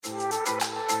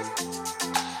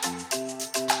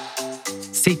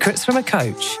Secrets from a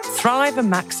Coach. Thrive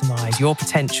and maximise your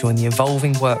potential in the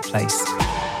evolving workplace.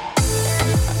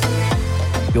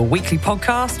 Your weekly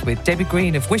podcast with Debbie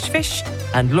Green of Wishfish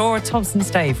and Laura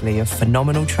Thompson-Staveley of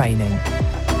Phenomenal Training.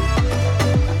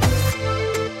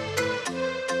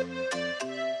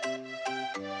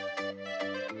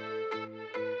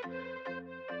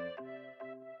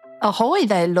 Ahoy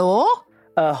there, Law.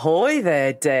 Ahoy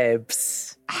there, Debs.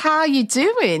 How are you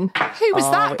doing? Who was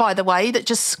that, by the way, that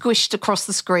just squished across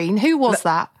the screen? Who was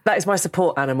that? That is my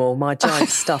support animal, my giant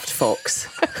stuffed fox.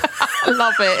 I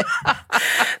love it.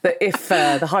 That if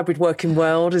the hybrid working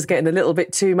world is getting a little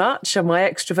bit too much and my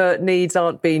extrovert needs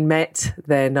aren't being met,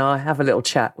 then I have a little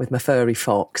chat with my furry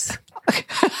fox.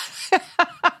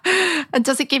 And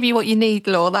does it give you what you need,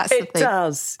 Law? That's the thing. It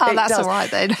does. Oh, it that's does. all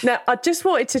right then. Now, I just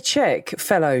wanted to check,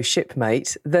 fellow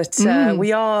shipmate, that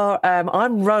we are,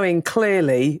 I'm rowing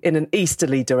clearly in an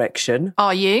easterly direction.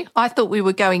 Are you? I thought we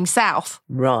were going south.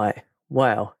 Right.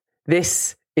 Well,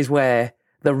 this is where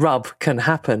the rub can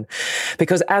happen.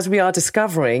 Because as we are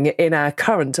discovering in our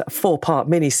current 4-part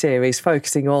mini-series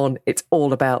focusing on It's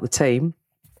All About the Team,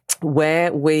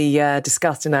 where we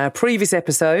discussed in our previous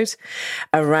episode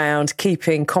around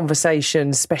keeping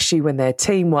conversations, especially when they're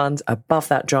team ones, above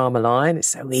that drama line. It's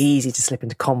so easy to slip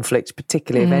into conflict,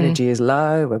 particularly if energy is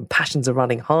low and passions are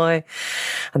running high.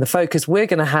 And the focus we're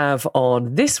going to have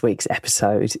on this week's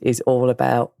episode is all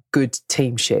about good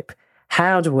teamship.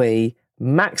 How do we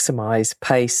maximise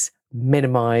pace,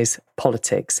 minimise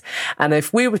politics? And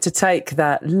if we were to take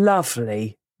that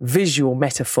lovely visual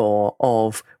metaphor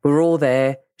of we're all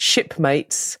there,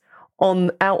 shipmates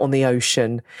out on the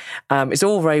ocean. It's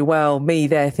all very well me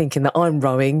there thinking that I'm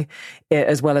rowing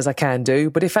as well as I can do.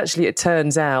 But if actually it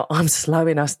turns out I'm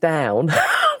slowing us down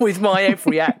with my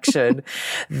every action,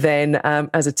 then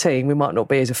as a team, we might not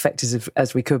be as effective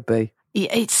as we could be.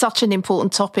 It's such an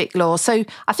important topic, Law. So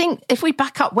I think if we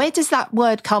back up, where does that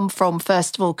word come from,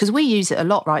 first of all? Because we use it a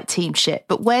lot, right, teamship.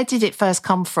 But where did it first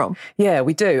come from? Yeah,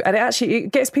 we do. And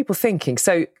it gets people thinking.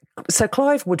 So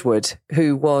Clive Woodward,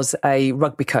 who was a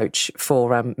rugby coach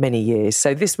for many years,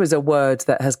 so this was a word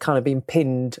that has kind of been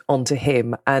pinned onto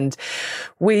him, and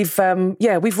we've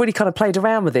really kind of played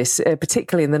around with this,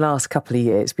 particularly in the last couple of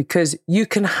years, because you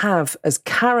can have as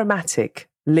charismatic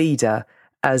leader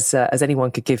as anyone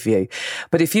could give you.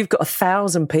 But if you've got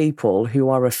 1,000 people who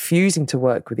are refusing to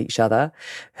work with each other,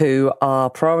 who are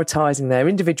prioritising their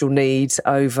individual needs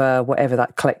over whatever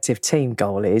that collective team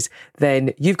goal is,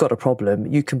 then you've got a problem.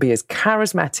 You can be as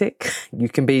charismatic, you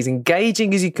can be as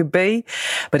engaging as you can be,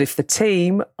 but if the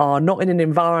team are not in an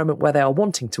environment where they are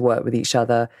wanting to work with each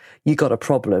other, you've got a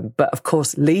problem. But of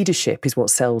course, leadership is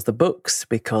what sells the books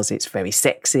because it's very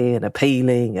sexy and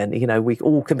appealing and, you know, we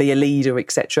all can be a leader,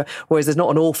 etc. Whereas there's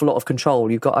not an awful lot of control.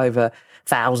 You've got over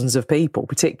thousands of people,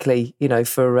 particularly, you know,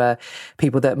 for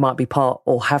people that might be part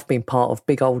or have been part of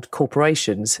big old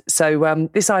corporations. So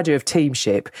this idea of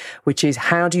teamship, which is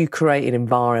how do you create an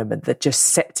environment that just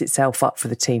sets itself up for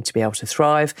the team to be able to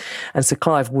thrive? And so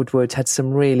Clive Woodward had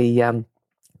some really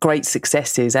great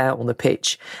successes out on the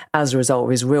pitch as a result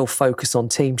of his real focus on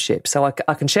teamship. So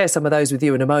I can share some of those with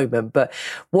you in a moment. But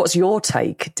what's your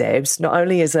take, Debs, not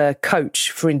only as a coach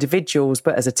for individuals,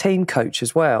 but as a team coach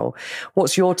as well?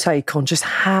 What's your take on just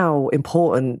how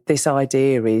important this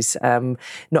idea is, not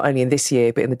only in this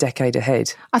year, but in the decade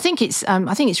ahead? I think it's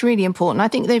really important. I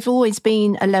think there's always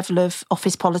been a level of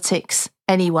office politics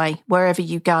anyway, wherever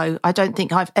you go. I don't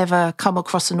think I've ever come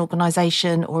across an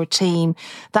organisation or a team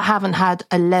that haven't had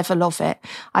a level of it.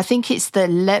 I think it's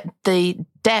the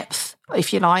depth,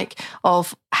 if you like,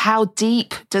 of how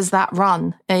deep does that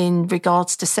run in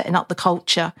regards to setting up the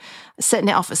culture, setting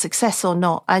it up for success or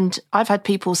not. And I've had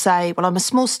people say, well, I'm a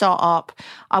small startup,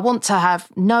 I want to have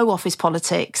no office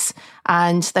politics,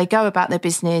 and they go about their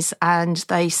business and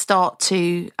they start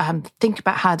to think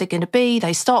about how they're going to be,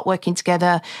 they start working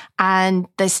together, and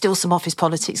there's still some office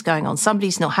politics going on.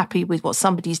 Somebody's not happy with what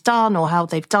somebody's done or how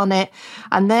they've done it,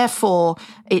 and therefore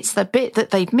it's the bit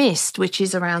that they've missed, which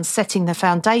is around setting the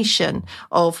foundation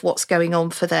of what's going on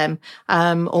for them,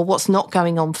 or what's not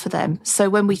going on for them. So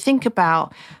when we think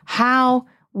about how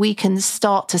we can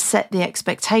start to set the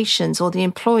expectations or the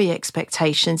employee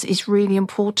expectations is really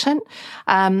important.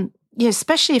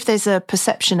 Especially if there's a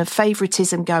perception of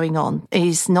favouritism going on,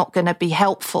 is not going to be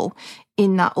helpful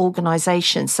in that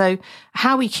organisation. So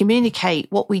how we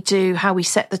communicate what we do, how we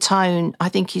set the tone, I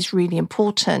think is really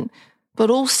important. But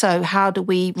also, how do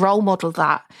we role model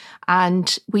that?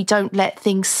 And we don't let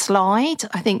things slide.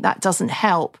 I think that doesn't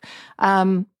help.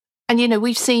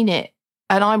 We've seen it.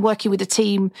 And I'm working with a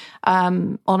team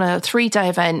on a 3-day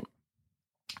event.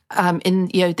 in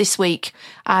this week,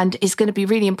 and it's going to be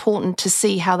really important to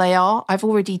see how they are. I've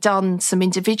already done some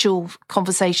individual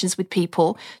conversations with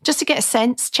people just to get a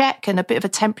sense check and a bit of a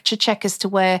temperature check as to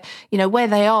where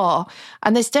they are.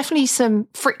 And there's definitely some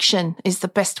friction is the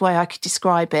best way I could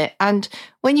describe it. And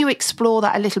when you explore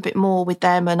that a little bit more with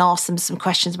them and ask them some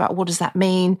questions about what does that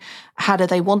mean, how do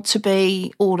they want to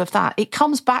be, all of that, it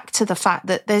comes back to the fact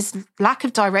that there's lack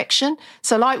of direction.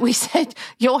 So like we said,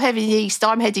 you're heading east,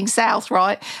 I'm heading south,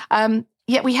 right?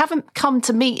 Yet we haven't come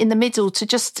to meet in the middle to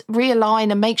just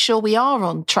realign and make sure we are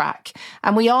on track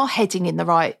and we are heading in the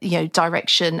right,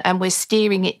 direction, and we're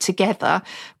steering it together,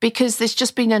 because there's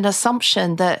just been an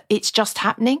assumption that it's just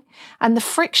happening, and the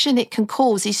friction it can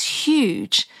cause is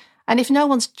huge. And if no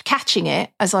one's catching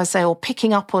it, as I say, or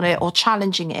picking up on it or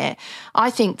challenging it, I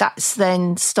think that's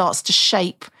then starts to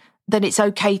shape that it's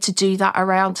okay to do that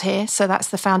around here. So that's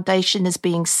the foundation is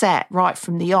being set right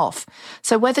from the off.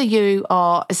 So whether you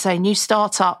are, say, a new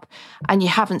startup and you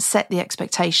haven't set the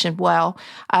expectation well,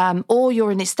 or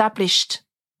you're an established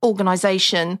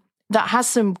organisation that has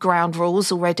some ground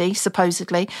rules already,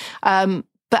 supposedly,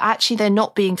 but actually they're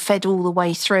not being fed all the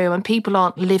way through and people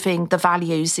aren't living the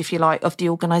values, if you like, of the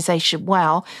organisation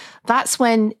well, that's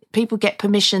when people get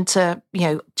permission to,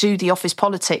 do the office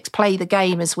politics, play the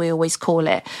game, as we always call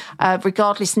it,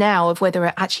 regardless now of whether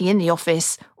we're actually in the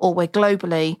office or we're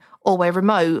globally or we're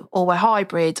remote or we're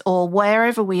hybrid or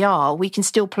wherever we are, we can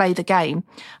still play the game.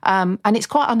 And it's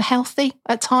quite unhealthy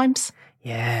at times.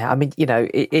 Yeah, I mean,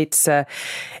 it's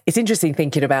interesting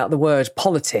thinking about the word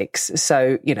politics.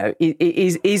 So,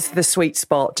 is the sweet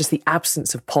spot just the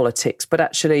absence of politics? But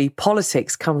actually,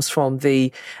 politics comes from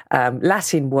the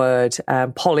Latin word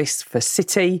polis for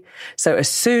city. So as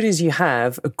soon as you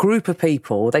have a group of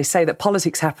people, they say that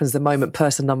politics happens the moment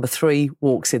person number 3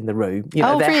 walks in the room.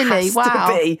 There really? Has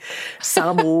to be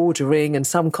some ordering and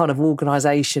some kind of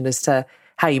organisation as to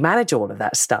how you manage all of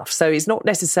that stuff. So it's not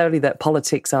necessarily that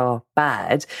politics are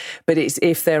bad, but it's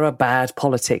if there are bad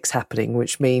politics happening,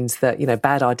 which means that,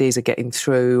 bad ideas are getting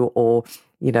through, or,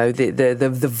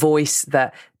 the voice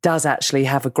that does actually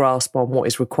have a grasp on what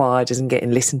is required isn't getting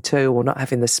listened to or not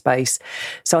having the space.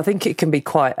 So I think it can be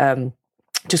quite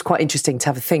just quite interesting to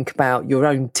have a think about your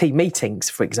own team meetings,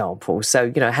 for example.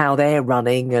 So, how they're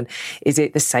running, and is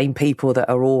it the same people that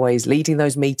are always leading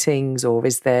those meetings, or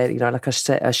is there, like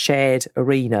a shared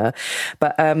arena?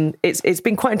 But it's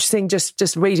been quite interesting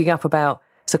just reading up about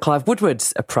Sir Clive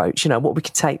Woodward's approach, what we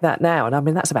could take that now. And I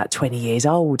mean, that's about 20 years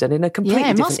old and in a completely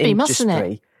different industry. Mustn't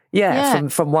it? Yeah,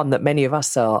 from one that many of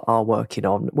us are working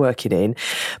in.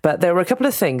 But there were a couple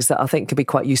of things that I think could be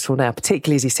quite useful now,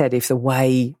 particularly, as he said, if the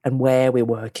way and where we're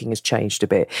working has changed a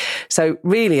bit. So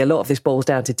really, a lot of this boils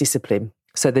down to discipline.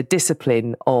 So the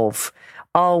discipline of,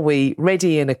 are we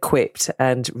ready and equipped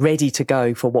and ready to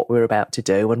go for what we're about to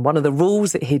do? And one of the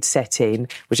rules that he'd set in,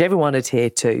 which everyone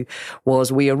adhered to, was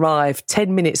we arrive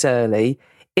 10 minutes early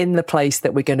in the place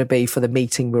that we're going to be for the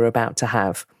meeting we're about to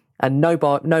have. And no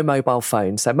mobile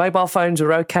phones. So mobile phones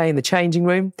are okay in the changing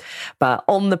room, but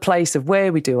on the place of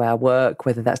where we do our work,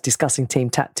 whether that's discussing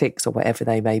team tactics or whatever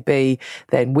they may be,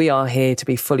 then we are here to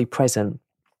be fully present.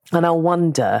 And I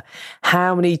wonder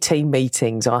how many team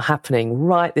meetings are happening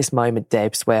right this moment,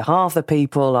 Debs, where half the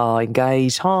people are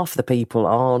engaged, half the people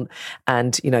aren't,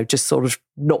 and, just sort of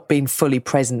not being fully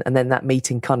present, and then that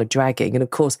meeting kind of dragging. And of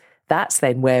course, that's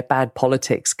then where bad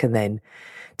politics can then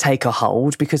take a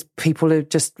hold, because people are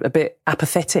just a bit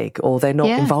apathetic, or they're not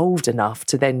involved enough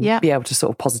to then be able to sort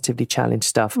of positively challenge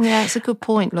stuff. Yeah, it's a good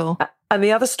point, Law. And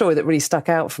the other story that really stuck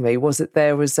out for me was that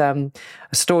there was a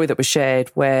story that was shared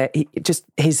where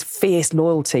his fierce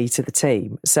loyalty to the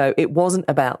team. So it wasn't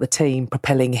about the team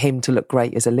propelling him to look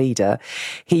great as a leader.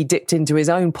 He dipped into his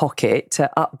own pocket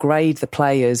to upgrade the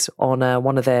players on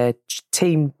one of their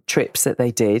team trips that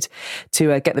they did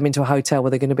to get them into a hotel where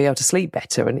they're going to be able to sleep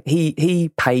better. And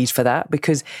he paid for that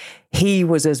because he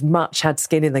was as much had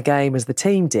skin in the game as the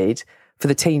team did, for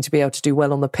the team to be able to do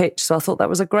well on the pitch. So I thought that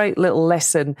was a great little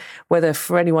lesson, whether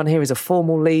for anyone here is a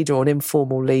formal leader or an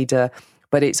informal leader,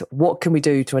 but it's what can we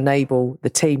do to enable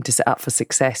the team to set up for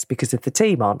success? Because if the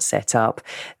team aren't set up,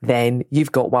 then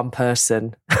you've got one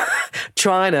person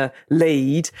trying to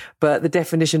lead, but the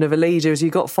definition of a leader is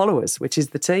you've got followers, which is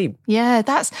the team. Yeah,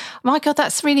 that's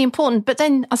really important. But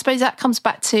then I suppose that comes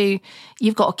back to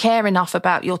you've got to care enough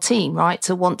about your team, right,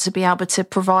 to want to be able to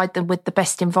provide them with the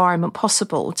best environment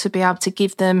possible, to be able to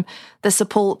give them the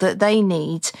support that they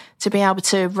need, to be able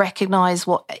to recognise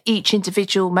what each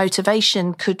individual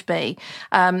motivation could be.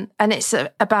 And it's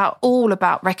all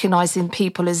about recognising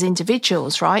people as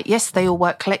individuals, right? Yes, they all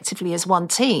work collectively as one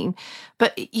team,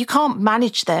 but you can't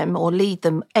manage them or lead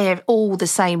them all the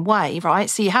same way, right?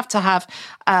 So you have to have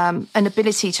an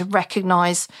ability to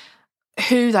recognise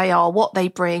who they are, what they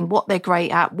bring, what they're great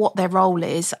at, what their role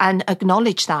is, and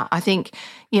acknowledge that. I think,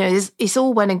 it's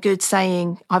all well and good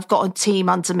saying, I've got a team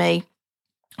under me,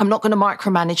 I'm not going to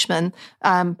micromanage them,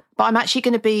 but I'm actually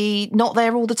going to be not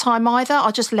there all the time either.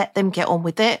 I'll just let them get on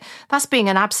with it. That's being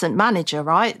an absent manager,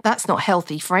 right? That's not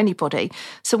healthy for anybody.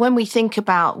 So when we think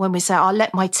about, when we say, I'll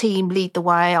let my team lead the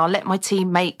way, I'll let my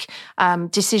team make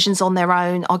decisions on their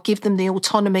own, I'll give them the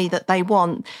autonomy that they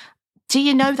want. Do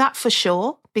you know that for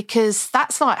sure? Because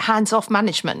that's like hands-off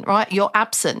management, right? You're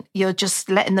absent. You're just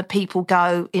letting the people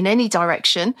go in any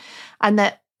direction. And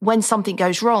that when something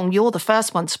goes wrong, you're the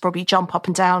first one to probably jump up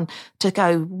and down to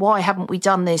go, why haven't we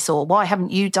done this? Or why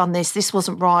haven't you done this? This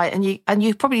wasn't right. And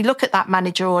you probably look at that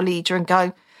manager or leader and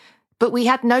go, but we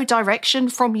had no direction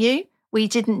from you. We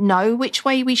didn't know which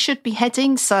way we should be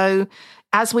heading. So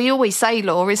as we always say,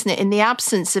 Law, isn't it? In the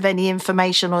absence of any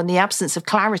information or in the absence of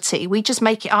clarity, we just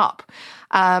make it up.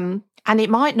 And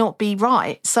it might not be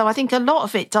right. So I think a lot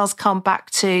of it does come back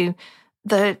to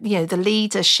the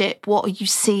leadership. What are you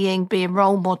seeing being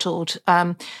role modelled?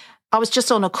 I was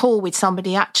just on a call with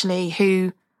somebody actually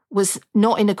who was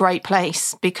not in a great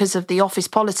place because of the office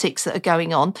politics that are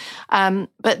going on.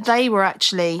 But they were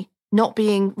actually not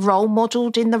being role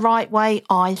modelled in the right way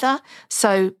either.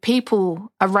 So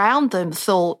people around them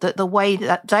thought that the way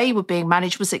that they were being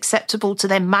managed was acceptable to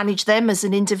then manage them as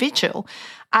an individual.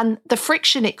 And the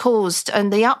friction it caused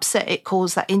and the upset it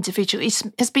caused that individual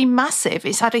has been massive.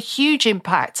 It's had a huge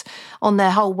impact on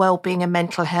their whole well-being and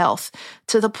mental health,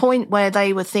 to the point where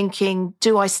they were thinking,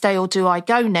 do I stay or do I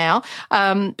go now?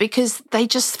 Because they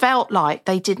just felt like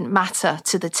they didn't matter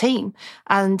to the team.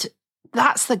 And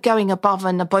that's the going above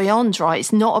and beyond, right?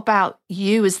 It's not about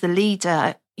you as the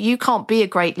leader. You can't be a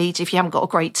great leader if you haven't got a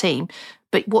great team.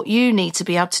 But what you need to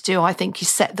be able to do, I think, is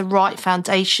set the right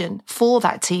foundation for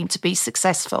that team to be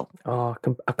successful. Oh,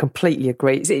 I completely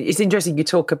agree. It's interesting you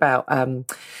talk about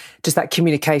just that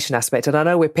communication aspect. And I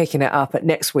know we're picking it up at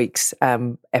next week's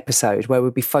episode, where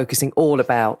we'll be focusing all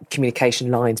about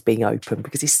communication lines being open,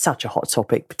 because it's such a hot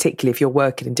topic, particularly if you're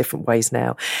working in different ways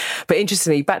now. But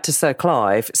interestingly, back to Sir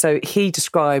Clive. So he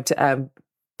described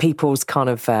people's kind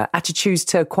of attitudes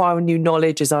to acquiring new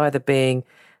knowledge as either being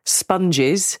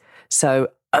sponges, so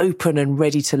open and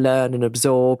ready to learn and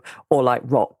absorb, or like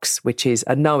rocks, which is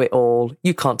a know-it-all.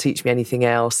 You can't teach me anything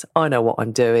else. I know what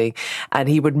I'm doing. And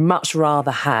he would much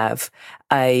rather have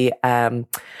a kind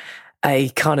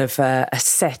of a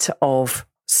set of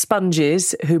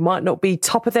sponges who might not be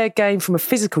top of their game from a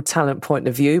physical talent point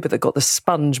of view, but they've got the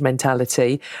sponge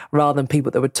mentality, rather than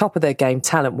people that were top of their game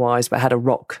talent-wise but had a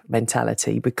rock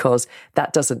mentality, because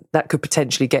that could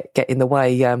potentially get in the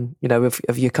way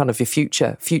of your kind of your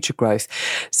future growth.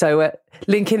 So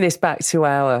linking this back to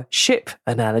our ship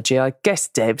analogy, I guess,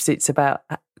 Debs, it's about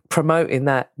promoting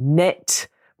that net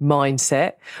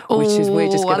mindset, which is we're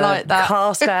just going to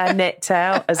cast our net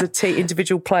out as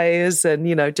individual players,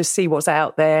 and just see what's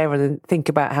out there and then think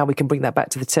about how we can bring that back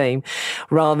to the team,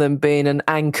 rather than being an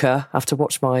anchor. I have to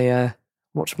watch my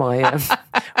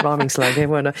rhyming slang here,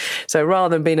 won't I? So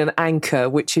rather than being an anchor,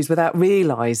 which is without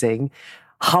realising,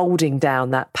 holding down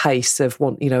that pace of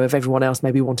of everyone else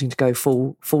maybe wanting to go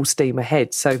full steam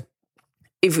ahead. So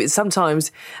if it's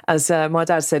sometimes, as my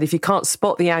dad said, if you can't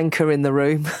spot the anchor in the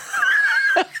room,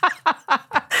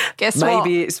 guess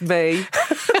maybe it's me.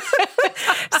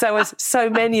 So as so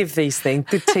many of these things,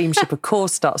 good teamship, of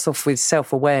course, starts off with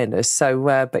self-awareness. So,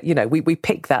 but we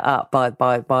pick that up by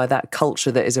that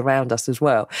culture that is around us as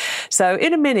well. So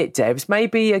in a minute, Debs,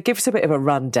 maybe give us a bit of a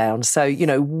rundown. So,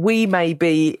 we may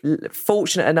be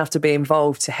fortunate enough to be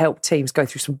involved to help teams go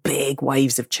through some big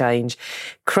waves of change,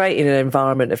 creating an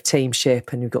environment of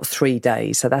teamship, and you've got 3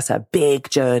 days. So that's a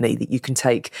big journey that you can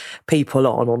take people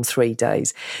on 3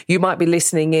 days. You might be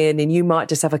listening in and you might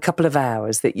just have a couple of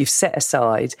hours that you've set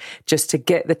aside just to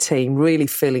get the team really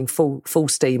feeling full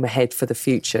steam ahead for the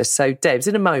future. So, Debs,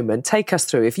 in a moment, take us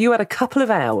through. If you had a couple of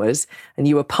hours and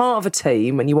you were part of a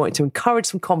team and you wanted to encourage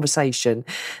some conversation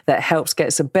that helps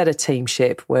get some better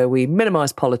teamship, where we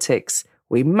minimise politics,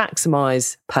 we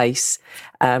maximise pace,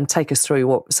 take us through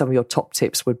what some of your top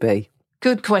tips would be.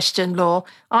 Good question, Law.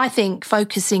 I think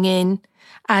focusing in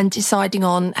and deciding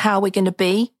on how we're going to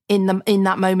be in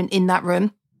that moment, in that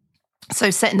room. So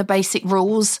setting the basic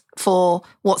rules for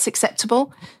what's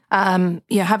acceptable,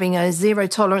 having a zero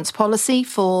tolerance policy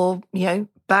for,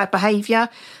 bad behaviour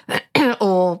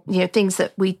or, things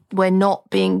that we're not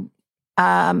being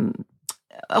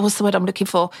what's the word I'm looking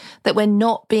for? That we're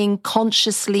not being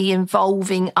consciously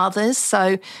involving others.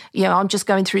 So, I'm just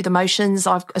going through the motions.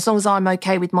 As long as I'm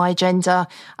okay with my agenda,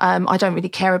 I don't really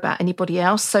care about anybody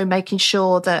else. So making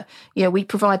sure that, we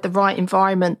provide the right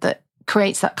environment that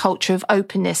creates that culture of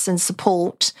openness and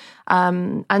support.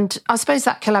 And I suppose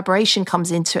that collaboration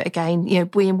comes into it again,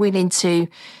 being willing to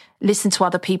listen to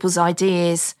other people's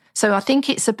ideas. So I think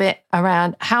it's a bit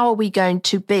around how are we going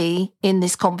to be in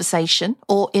this conversation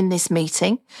or in this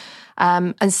meeting,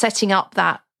 and setting up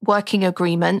that working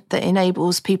agreement that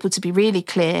enables people to be really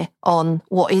clear on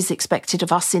what is expected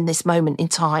of us in this moment in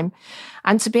time,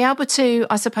 and to be able to,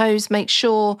 I suppose, make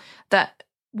sure that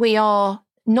we are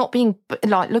not being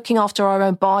looking after our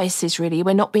own biases, really.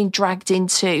 We're not being dragged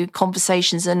into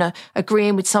conversations and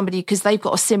agreeing with somebody because they've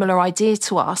got a similar idea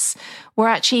to us. We're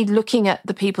actually looking at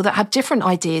the people that have different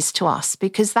ideas to us,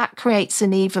 because that creates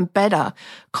an even better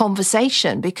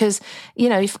conversation. Because,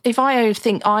 if I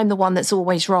think I'm the one that's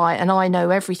always right and I know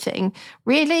everything,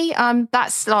 really,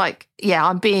 that's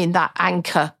I'm being that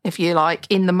anchor, if you like,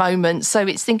 in the moment. So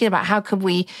it's thinking about how can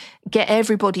we get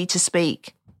everybody to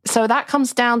speak. So that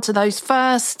comes down to those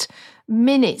first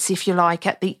minutes, if you like,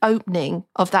 at the opening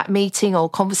of that meeting or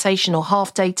conversation or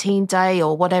half-day team day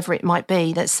or whatever it might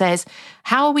be, that says,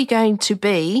 how are we going to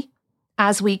be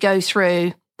as we go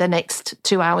through the next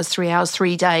 2 hours, 3 hours,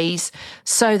 3 days,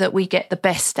 so that we get the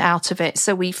best out of it?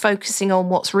 So we're focusing on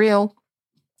what's real.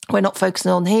 We're not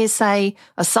focusing on hearsay,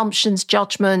 assumptions,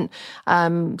 judgment,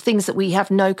 things that we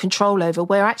have no control over.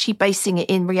 We're actually basing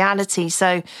it in reality.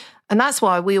 And that's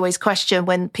why we always question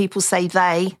when people say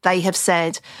they have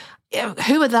said,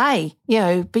 who are they?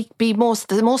 Be more,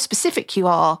 the more specific you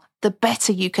are, the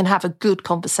better you can have a good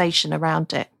conversation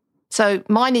around it. So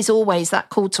mine is always that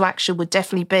call to action would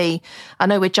definitely be, I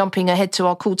know we're jumping ahead to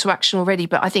our call to action already,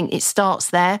 but I think it starts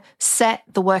there. Set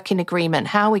the working agreement.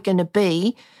 How are we going to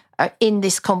be in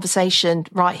this conversation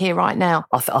right here, right now?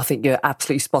 I think you're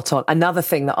absolutely spot on. Another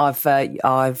thing that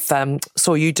I've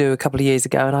saw you do a couple of years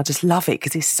ago, and I just love it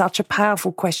because it's such a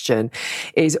powerful question,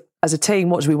 is as a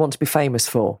team, what do we want to be famous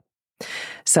for?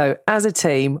 So as a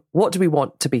team, what do we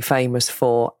want to be famous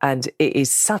for? And it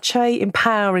is such a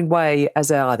empowering way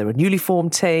as either a newly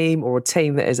formed team or a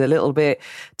team that is a little bit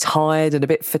tired and a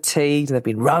bit fatigued and they've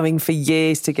been rowing for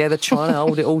years together, trying to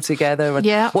hold it all together. And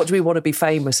what do we want to be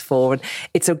famous for? And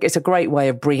it's a great way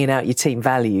of bringing out your team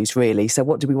values, really. So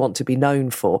what do we want to be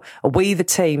known for? Are we the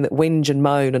team that whinge and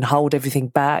moan and hold everything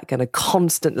back and are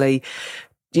constantly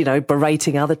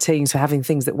berating other teams for having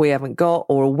things that we haven't got?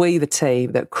 Or are we the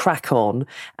team that crack on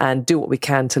and do what we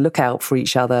can to look out for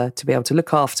each other, to be able to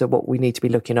look after what we need to be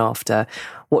looking after?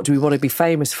 What do we want to be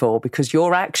famous for? Because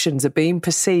your actions are being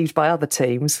perceived by other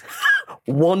teams,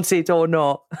 want it or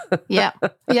not. Yeah,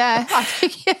 I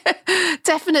think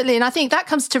definitely. And I think that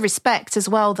comes to respect as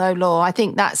well, though, Law. I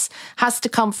think has to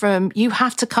come from, you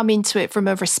have to come into it from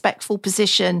a respectful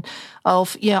position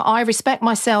of, I respect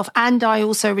myself and I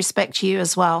also respect you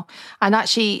as well. And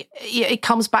actually, it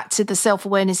comes back to the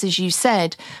self-awareness, as you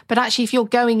said. But actually, if you're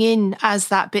going in as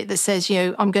that bit that says,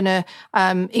 I'm going to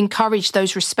encourage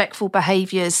those respectful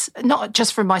behaviours, not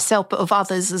just for myself, but of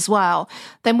others as well,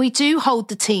 then we do hold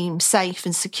the team safe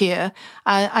and secure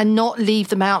and not leave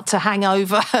them out to hang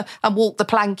over and walk the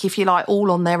plank, if you like,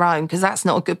 all on their own, because that's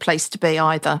not a good place to be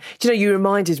either. You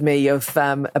reminded me of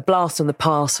a blast from the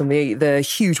past from the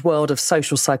huge world of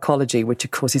social psychology, which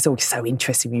of course is always so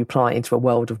interesting when you apply it into a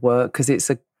world of work, because it's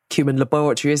a human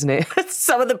laboratory, isn't it?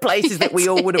 Some of the places that we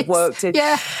all would have worked in.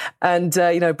 Yeah. And,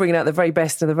 bringing out the very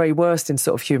best and the very worst in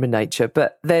sort of human nature.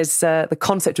 But there's the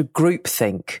concept of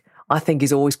groupthink, I think,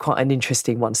 is always quite an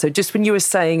interesting one. So just when you were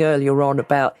saying earlier on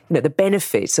about, the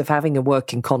benefits of having a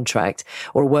working contract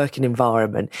or a working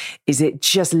environment, is it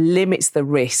just limits the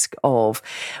risk of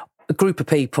a group of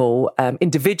people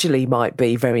individually might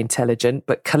be very intelligent,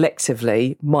 but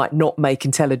collectively might not make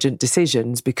intelligent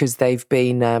decisions because they've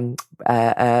been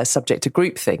subject to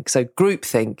groupthink. So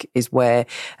groupthink is where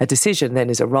a decision then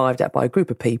is arrived at by a group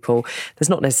of people. There's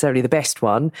not necessarily the best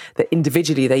one that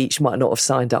individually they each might not have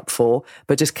signed up for,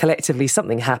 but just collectively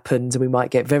something happens and we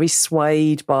might get very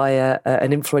swayed by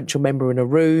an influential member in a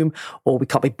room, or we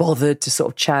can't be bothered to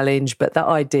sort of challenge. But that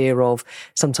idea of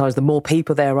sometimes the more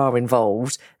people there are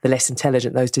involved, the less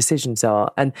intelligent those decisions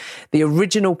are. And the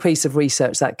original piece of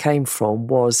research that came from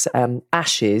was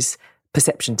Ash's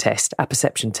perception test, a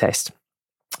perception test.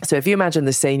 So if you imagine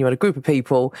the scene, you had a group of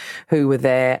people who were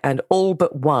there, and all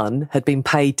but one had been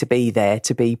paid to be there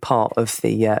to be part of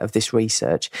the of this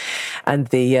research, and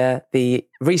the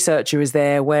researcher is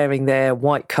there wearing their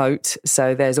white coat.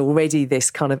 So there's already this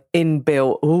kind of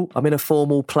inbuilt, oh, I'm in a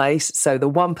formal place. So the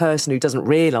one person who doesn't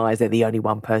realise they're the only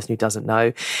one person who doesn't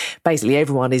know, basically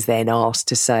everyone is then asked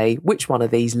to say which one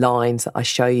of these lines that I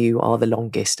show you are the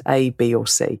longest, A, B or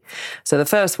C. So the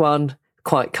first one,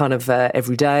 quite kind of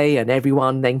every day, and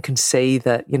everyone then can see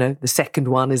that, you know, the second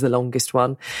one is the longest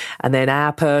one. And then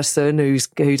our person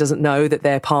who doesn't know that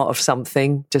they're part of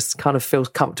something just kind of feels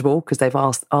comfortable because they've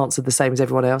answered the same as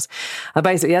everyone else. And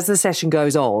basically, as the session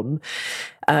goes on,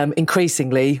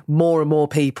 increasingly more and more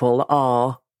people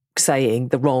are saying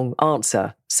the wrong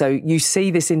answer. So you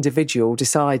see this individual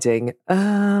deciding,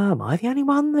 am I the only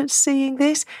one that's seeing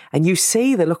this? And you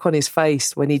see the look on his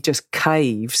face when he just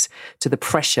caves to the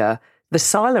pressure, the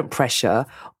silent pressure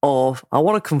of, I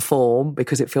want to conform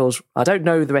because it feels, I don't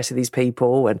know the rest of these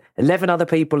people, and 11 other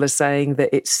people are saying that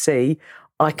it's C.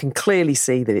 I can clearly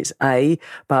see that it's A,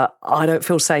 but I don't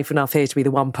feel safe enough here to be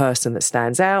the one person that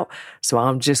stands out. So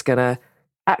I'm just going to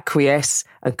acquiesce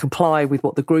and comply with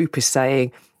what the group is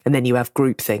saying. And then you have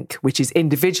groupthink, which is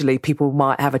individually, people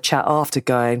might have a chat after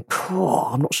going,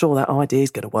 I'm not sure that idea is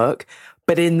going to work.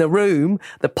 But in the room,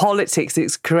 the politics,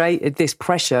 it's created this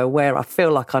pressure where I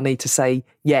feel like I need to say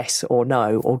yes or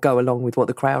no or go along with what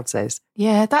the crowd says.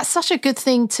 Yeah, that's such a good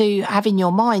thing to have in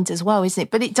your mind as well, isn't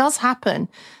it? But it does happen.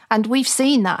 And we've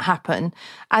seen that happen.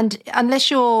 And unless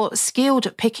you're skilled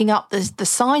at picking up the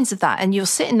signs of that, and you're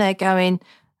sitting there going,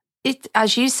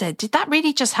 as you said, did that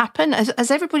really just happen? Has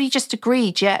everybody just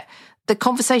agreed? Yet the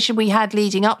conversation we had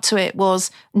leading up to it was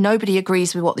nobody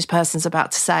agrees with what this person's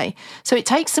about to say. So it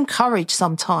takes some courage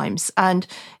sometimes. And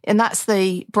that's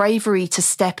the bravery to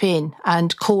step in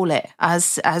and call it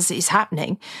as it's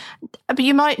happening. But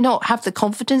you might not have the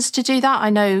confidence to do that. I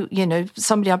know,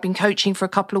 somebody I've been coaching for a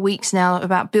couple of weeks now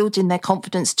about building their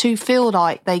confidence to feel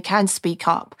like they can speak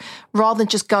up rather than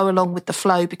just go along with the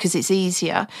flow because it's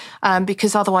easier.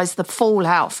 Because otherwise the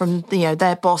fallout from,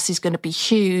 their boss is going to be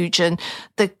huge. And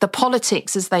the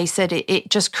politics, as they said, it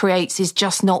just creates is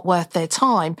just not worth their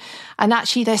time. And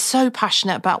actually they're so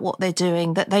passionate about what they're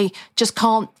doing that they just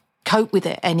can't cope with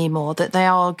it anymore, that they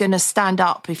are going to stand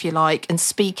up, if you like, and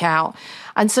speak out.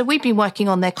 And so we've been working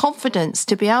on their confidence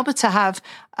to be able to have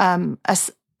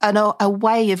a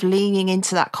way of leaning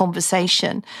into that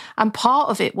conversation. And part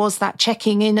of it was that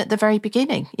checking in at the very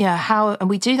beginning. And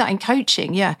we do that in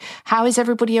coaching. How is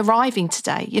everybody arriving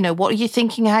today? What are you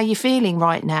thinking? How are you feeling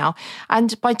right now?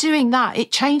 And by doing that,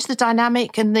 it changed the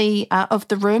dynamic and of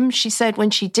the room. She said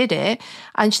when she did it,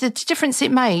 and the difference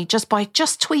it made just by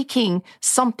tweaking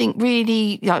something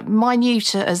really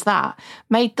minute as that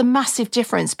made the massive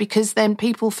difference, because then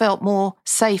people felt more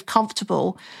safe,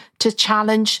 comfortable to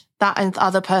challenge that and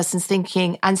other person's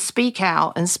thinking and speak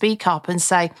out and speak up and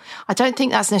say, I don't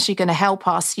think that's necessarily going to help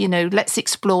us, let's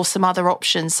explore some other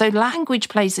options. So language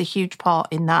plays a huge part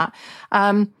in that.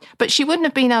 But she wouldn't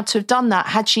have been able to have done that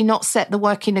had she not set the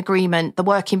working agreement, the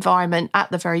work environment at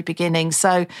the very beginning.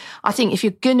 So I think if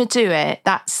you're going to do it,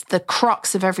 that's the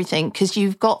crux of everything, because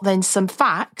you've got then some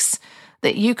facts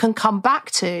that you can come back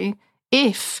to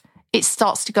if it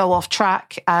starts to go off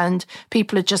track and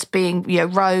people are just being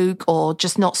rogue or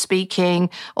just not speaking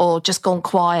or just gone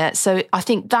quiet. So I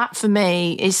think that for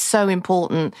me is so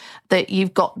important, that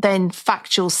you've got then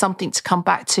factual something to come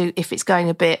back to if it's going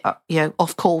a bit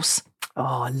off course.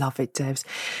 Oh, I love it, Debs.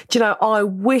 Do you know, I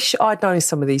wish I'd known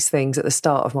some of these things at the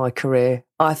start of my career.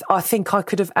 I think I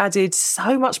could have added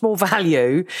so much more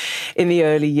value in the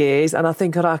early years, and I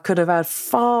think that I could have had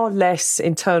far less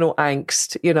internal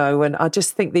angst, and I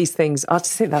just think these things, I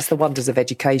just think that's the wonders of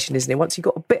education, isn't it? Once you've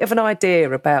got a bit of an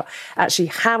idea about actually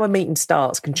how a meeting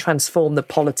starts can transform the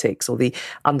politics or the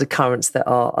undercurrents that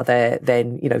are there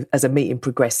then, as a meeting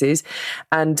progresses.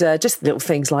 And just little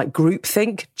things like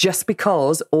groupthink, just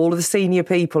because all of the senior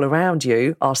people around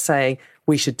you are saying,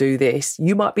 we should do this,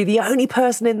 you might be the only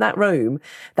person in that room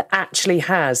that actually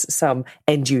has some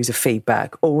end user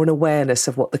feedback or an awareness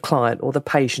of what the client or the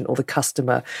patient or the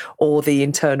customer or the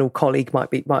internal colleague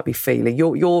might be feeling.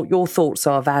 Your thoughts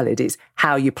are valid. It's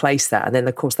how you place that. And then,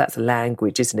 of course, that's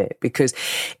language, isn't it? Because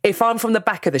if I'm from the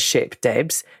back of the ship,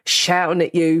 Debs, shouting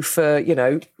at you for,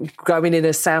 going in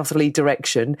a southerly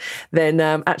direction, then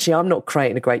actually I'm not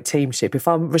creating a great teamship. If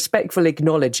I'm respectfully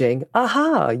acknowledging,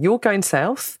 you're going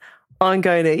south, I'm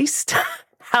going east.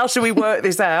 How should we work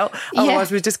this out?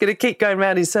 Otherwise, we're just going to keep going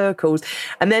around in circles.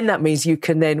 And then that means you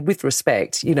can then, with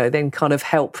respect, then kind of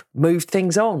help move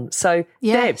things on. So,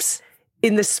 yes. Debs,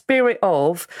 in the spirit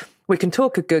of We can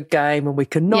talk a good game and we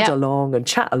can nod along and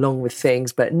chat along with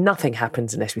things, but nothing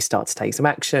happens unless we start to take some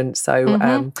action.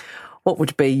 So what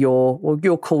would be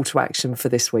your call to action for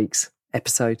this week's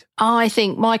episode? I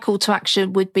think my call to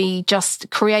action would be just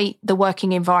create the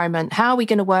working environment. How are we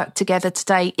going to work together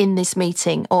today in this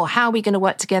meeting? Or how are we going to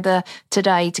work together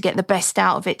today to get the best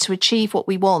out of it, to achieve what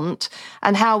we want?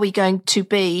 And how are we going to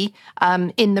be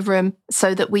in the room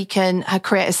so that we can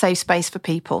create a safe space for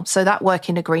people? So that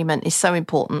working agreement is so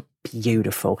important.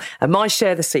 Beautiful. And my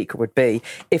share the secret would be,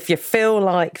 if you feel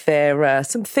like there are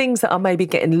some things that are maybe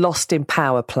getting lost in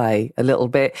power play a little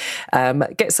bit,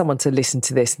 get someone to listen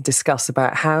to this and discuss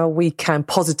about how we can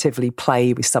positively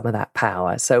play with some of that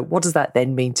power. So what does that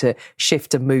then mean to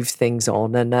shift and move things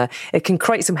on? And it can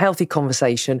create some healthy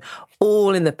conversation,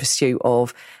 all in the pursuit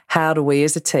of how do we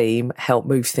as a team help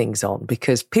move things on?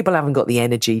 Because people haven't got the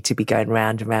energy to be going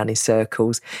round and round in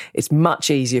circles. It's much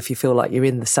easier if you feel like you're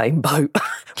in the same boat,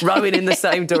 rowing in the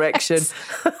same direction.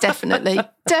 Definitely.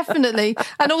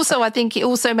 And also, I think it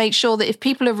also makes sure that if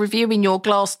people are reviewing your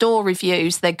Glassdoor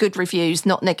reviews, they're good reviews,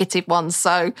 not negative ones.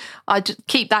 So I'd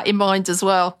keep that in mind as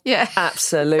well. Yeah.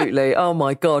 Absolutely. Oh,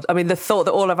 my God. I mean, the thought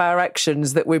that all of our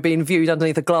actions that we're being viewed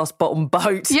underneath a glass-bottom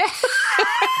boat. Yeah.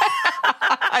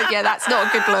 Yeah, that's not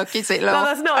a good look, is it, Laura? No,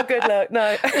 that's not a good look,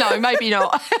 no. No, maybe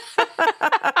not.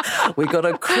 We got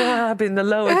a crab in the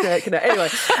lower deck. No, anyway,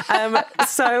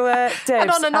 Debs... And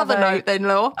on another note then,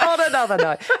 Laura. On another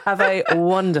note, have a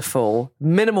wonderful,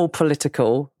 minimal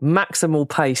political, maximal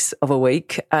pace of a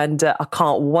week, and I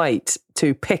can't wait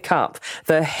to pick up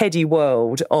the heady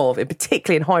world of,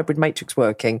 particularly in hybrid matrix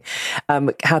working,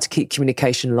 how to keep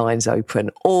communication lines open,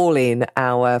 all in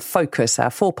our focus, our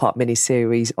 4-part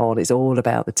mini-series on It's All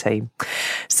About the Team.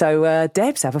 So,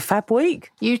 Debs, have a fab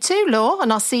week. You too, Laura,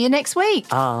 and I'll see you next week.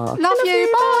 Love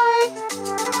you. Bye.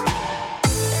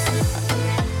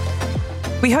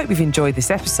 We hope you've enjoyed this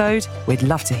episode. We'd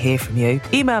love to hear from you.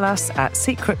 Email us at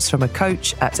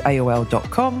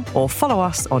secretsfromacoach@aol.com or follow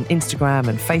us on Instagram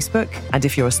and Facebook. And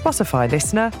if you're a Spotify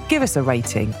listener, give us a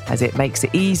rating, as it makes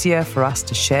it easier for us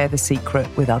to share the secret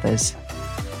with others.